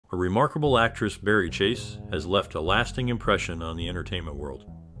A remarkable actress, Barrie Chase, has left a lasting impression on the entertainment world.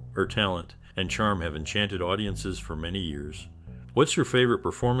 Her talent and charm have enchanted audiences for many years. What's your favorite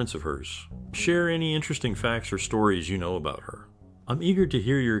performance of hers? Share any interesting facts or stories you know about her. I'm eager to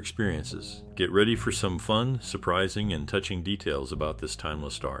hear your experiences. Get ready for some fun, surprising, and touching details about this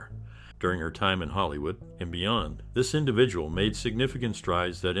timeless star. During her time in Hollywood and beyond, this individual made significant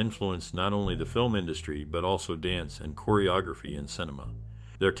strides that influenced not only the film industry but also dance and choreography in cinema.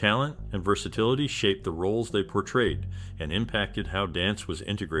 Their talent and versatility shaped the roles they portrayed and impacted how dance was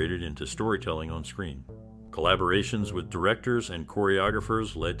integrated into storytelling on screen. Collaborations with directors and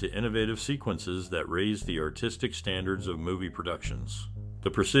choreographers led to innovative sequences that raised the artistic standards of movie productions. The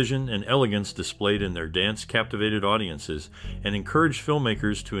precision and elegance displayed in their dance captivated audiences and encouraged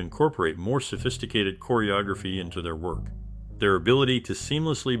filmmakers to incorporate more sophisticated choreography into their work. Their ability to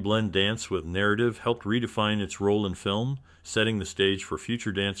seamlessly blend dance with narrative helped redefine its role in film, setting the stage for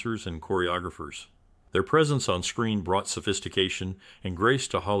future dancers and choreographers. Their presence on screen brought sophistication and grace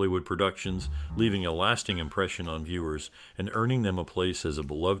to Hollywood productions, leaving a lasting impression on viewers and earning them a place as a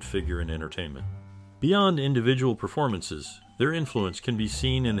beloved figure in entertainment. Beyond individual performances, their influence can be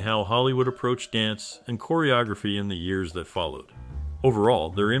seen in how Hollywood approached dance and choreography in the years that followed. Overall,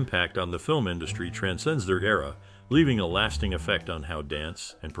 their impact on the film industry transcends their era, leaving a lasting effect on how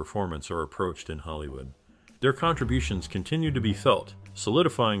dance and performance are approached in Hollywood. Their contributions continue to be felt,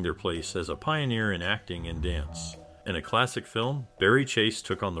 solidifying their place as a pioneer in acting and dance. In a classic film, Barrie Chase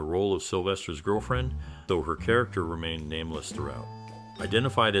took on the role of Sylvester's girlfriend, though her character remained nameless throughout.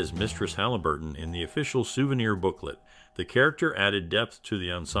 Identified as Mistress Halliburton in the official souvenir booklet, the character added depth to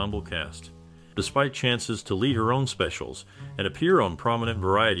the ensemble cast. Despite chances to lead her own specials and appear on prominent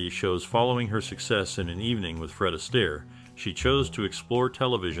variety shows following her success in An Evening with Fred Astaire, she chose to explore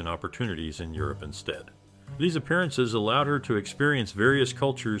television opportunities in Europe instead. These appearances allowed her to experience various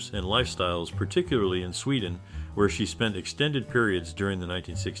cultures and lifestyles, particularly in Sweden, where she spent extended periods during the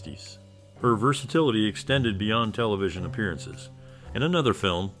 1960s. Her versatility extended beyond television appearances. In another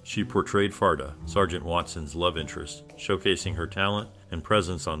film, she portrayed Farda, Sergeant Watson's love interest, showcasing her talent and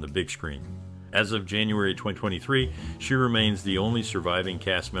presence on the big screen. As of January 2023, she remains the only surviving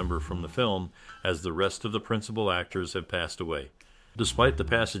cast member from the film, as the rest of the principal actors have passed away. Despite the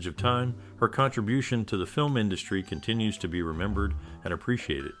passage of time, her contribution to the film industry continues to be remembered and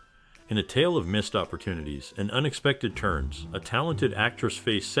appreciated. In a tale of missed opportunities and unexpected turns, a talented actress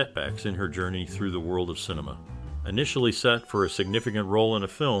faced setbacks in her journey through the world of cinema. Initially set for a significant role in a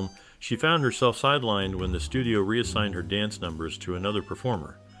film, she found herself sidelined when the studio reassigned her dance numbers to another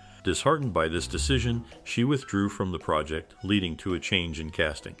performer. Disheartened by this decision, she withdrew from the project, leading to a change in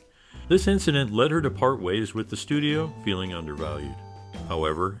casting. This incident led her to part ways with the studio, feeling undervalued.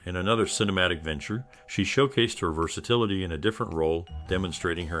 However, in another cinematic venture, she showcased her versatility in a different role,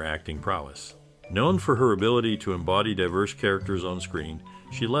 demonstrating her acting prowess. Known for her ability to embody diverse characters on screen,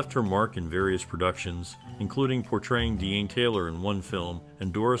 she left her mark in various productions, including portraying Deane Taylor in one film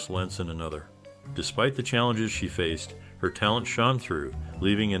and Doris Lentz in another. Despite the challenges she faced, her talent shone through,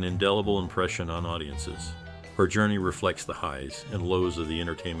 leaving an indelible impression on audiences. Her journey reflects the highs and lows of the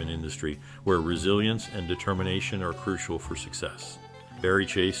entertainment industry, where resilience and determination are crucial for success. Barrie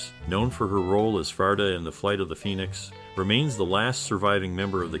Chase, known for her role as Farda in The Flight of the Phoenix, remains the last surviving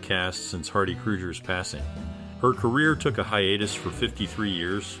member of the cast since Hardy Kruger's passing. Her career took a hiatus for 53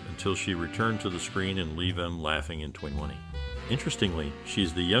 years until she returned to the screen in Leave 'Em Laughing in 2020. Interestingly,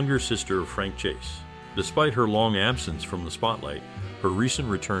 she's the younger sister of Frank Chase. Despite her long absence from the spotlight, her recent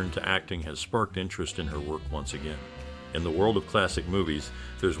return to acting has sparked interest in her work once again. In the world of classic movies,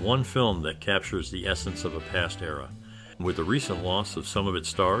 there's one film that captures the essence of a past era. With the recent loss of some of its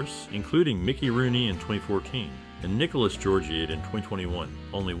stars, including Mickey Rooney in 2014 and Nicholas Georgiade in 2021,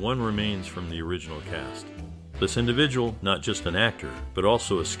 only one remains from the original cast. This individual, not just an actor, but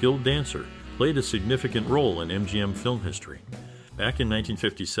also a skilled dancer, played a significant role in MGM film history. Back in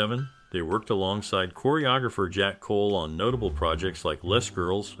 1957, they worked alongside choreographer Jack Cole on notable projects like Less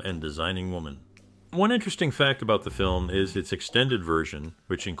Girls and Designing Woman. One interesting fact about the film is its extended version,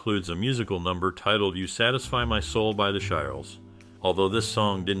 which includes a musical number titled You Satisfy My Soul by the Shirelles. Although this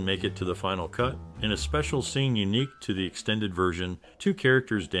song didn't make it to the final cut, in a special scene unique to the extended version, two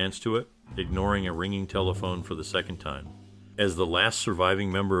characters dance to it, ignoring a ringing telephone for the second time. As the last surviving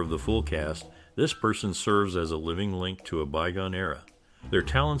member of the full cast, this person serves as a living link to a bygone era. Their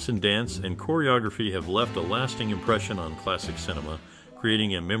talents in dance and choreography have left a lasting impression on classic cinema,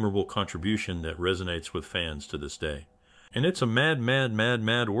 creating a memorable contribution that resonates with fans to this day. And it's a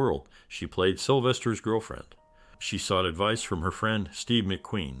mad world. She played Sylvester's girlfriend. She sought advice from her friend Steve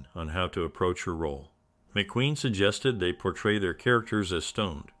McQueen on how to approach her role. McQueen suggested they portray their characters as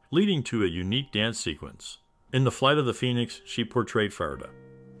stoned, leading to a unique dance sequence. In The Flight of the Phoenix, she portrayed Farida.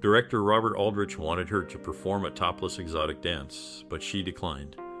 Director Robert Aldrich wanted her to perform a topless exotic dance, but she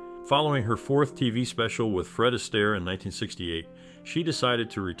declined. Following her fourth TV special with Fred Astaire in 1968, she decided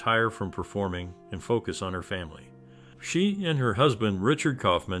to retire from performing and focus on her family. She and her husband, Richard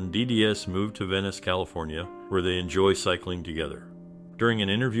Kaufman, DDS, moved to Venice, California, where they enjoy cycling together. During an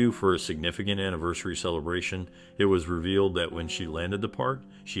interview for a significant anniversary celebration, it was revealed that when she landed the part,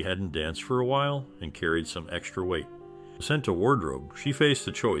 she hadn't danced for a while and carried some extra weight. Sent to wardrobe, she faced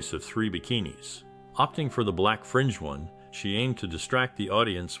the choice of 3 bikinis. Opting for the black fringe one, she aimed to distract the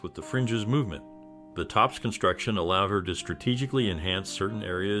audience with the fringe's movement. The top's construction allowed her to strategically enhance certain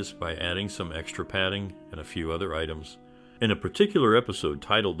areas by adding some extra padding and a few other items. In a particular episode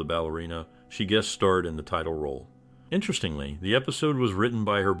titled The Ballerina, she guest starred in the title role. Interestingly, the episode was written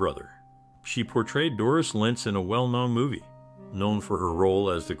by her brother. She portrayed Doris Lentz in a well-known movie. Known for her role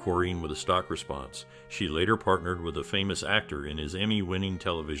as the Corrine with a stock response, she later partnered with a famous actor in his Emmy-winning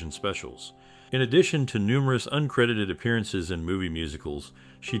television specials. In addition to numerous uncredited appearances in movie musicals,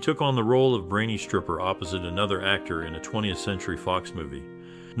 she took on the role of brainy stripper opposite another actor in a 20th Century Fox movie.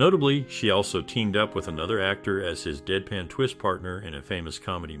 Notably, she also teamed up with another actor as his deadpan twist partner in a famous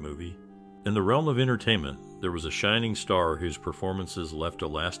comedy movie. In the realm of entertainment, there was a shining star whose performances left a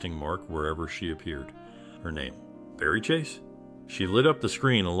lasting mark wherever she appeared. Her name, Barrie Chase? She lit up the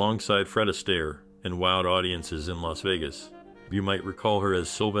screen alongside Fred Astaire and wowed audiences in Las Vegas. You might recall her as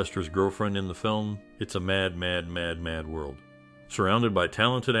Sylvester's girlfriend in the film It's a Mad, Mad, Mad, Mad World. Surrounded by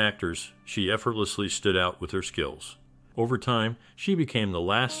talented actors, she effortlessly stood out with her skills. Over time, she became the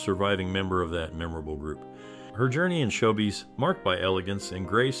last surviving member of that memorable group. Her journey in showbiz, marked by elegance and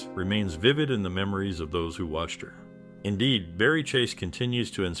grace, remains vivid in the memories of those who watched her. Indeed, Barrie Chase continues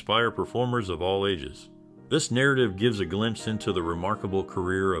to inspire performers of all ages. This narrative gives a glimpse into the remarkable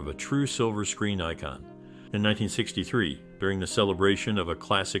career of a true silver screen icon. In 1963, during the celebration of a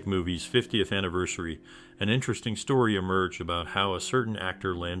classic movie's 50th anniversary, an interesting story emerged about how a certain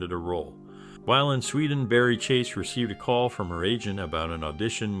actor landed a role. While in Sweden, Barrie Chase received a call from her agent about an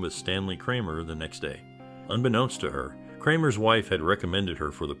audition with Stanley Kramer the next day. Unbeknownst to her, Kramer's wife had recommended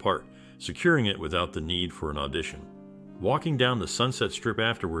her for the part, securing it without the need for an audition. Walking down the Sunset Strip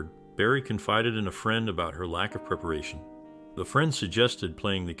afterward, Barrie confided in a friend about her lack of preparation. The friend suggested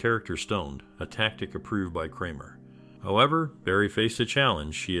playing the character stoned, a tactic approved by Kramer. However, Barrie faced a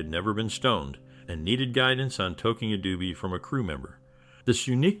challenge: she had never been stoned, and needed guidance on toking a doobie from a crew member. This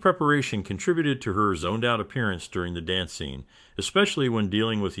unique preparation contributed to her zoned-out appearance during the dance scene, especially when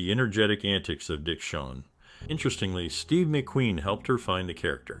dealing with the energetic antics of Dick Shawn. Interestingly, Steve McQueen helped her find the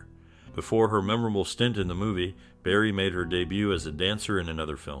character. Before her memorable stint in the movie, Barrie made her debut as a dancer in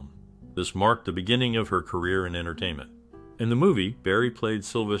another film. This marked the beginning of her career in entertainment. In the movie, Barrie played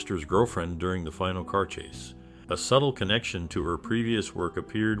Sylvester's girlfriend during the final car chase. A subtle connection to her previous work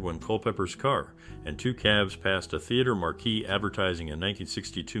appeared when Culpepper's car and 2 cabs passed a theater marquee advertising a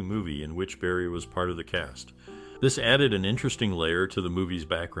 1962 movie in which Barrie was part of the cast. This added an interesting layer to the movie's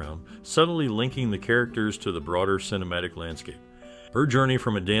background, subtly linking the characters to the broader cinematic landscape. Her journey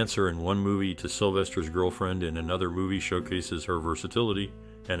from a dancer in one movie to Sylvester's girlfriend in another movie showcases her versatility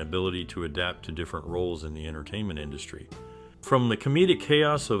and ability to adapt to different roles in the entertainment industry. From the comedic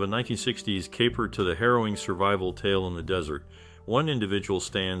chaos of a 1960s caper to the harrowing survival tale in the desert, one individual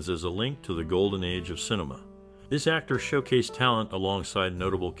stands as a link to the golden age of cinema. This actor showcased talent alongside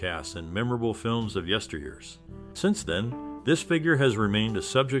notable casts in memorable films of yesteryears. Since then, this figure has remained a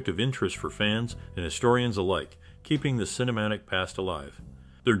subject of interest for fans and historians alike, keeping the cinematic past alive.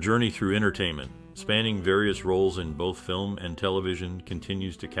 Their journey through entertainment, spanning various roles in both film and television,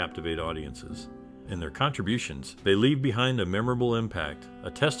 continues to captivate audiences. In their contributions, they leave behind a memorable impact,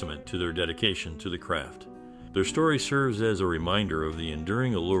 a testament to their dedication to the craft. Their story serves as a reminder of the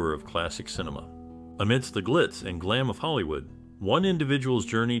enduring allure of classic cinema. Amidst the glitz and glam of Hollywood, one individual's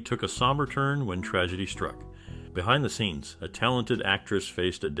journey took a somber turn when tragedy struck. Behind the scenes, a talented actress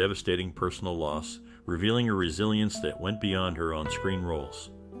faced a devastating personal loss, revealing a resilience that went beyond her on-screen roles.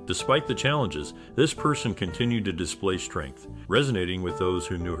 Despite the challenges, this person continued to display strength, resonating with those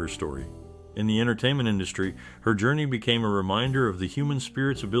who knew her story. In the entertainment industry, her journey became a reminder of the human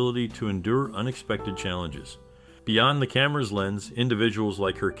spirit's ability to endure unexpected challenges. Beyond the camera's lens, individuals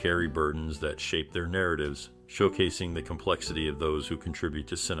like her carry burdens that shape their narratives, showcasing the complexity of those who contribute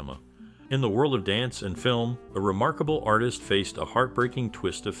to cinema. In the world of dance and film, a remarkable artist faced a heartbreaking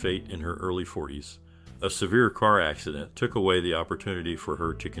twist of fate in her early 40s. A severe car accident took away the opportunity for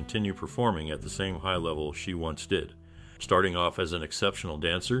her to continue performing at the same high level she once did. Starting off as an exceptional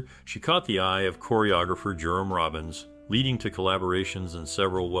dancer, she caught the eye of choreographer Jerome Robbins leading to collaborations in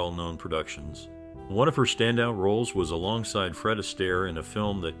several well-known productions. One of her standout roles was alongside Fred Astaire in a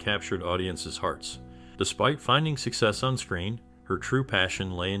film that captured audiences' hearts. Despite finding success on screen, her true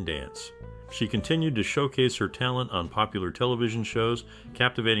passion lay in dance. She continued to showcase her talent on popular television shows,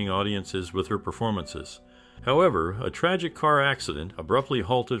 captivating audiences with her performances. However, a tragic car accident abruptly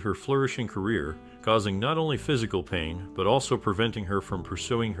halted her flourishing career, causing not only physical pain, but also preventing her from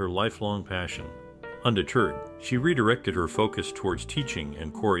pursuing her lifelong passion. Undeterred, she redirected her focus towards teaching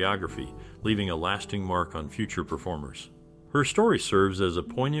and choreography, leaving a lasting mark on future performers. Her story serves as a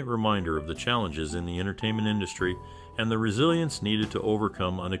poignant reminder of the challenges in the entertainment industry and the resilience needed to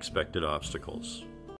overcome unexpected obstacles.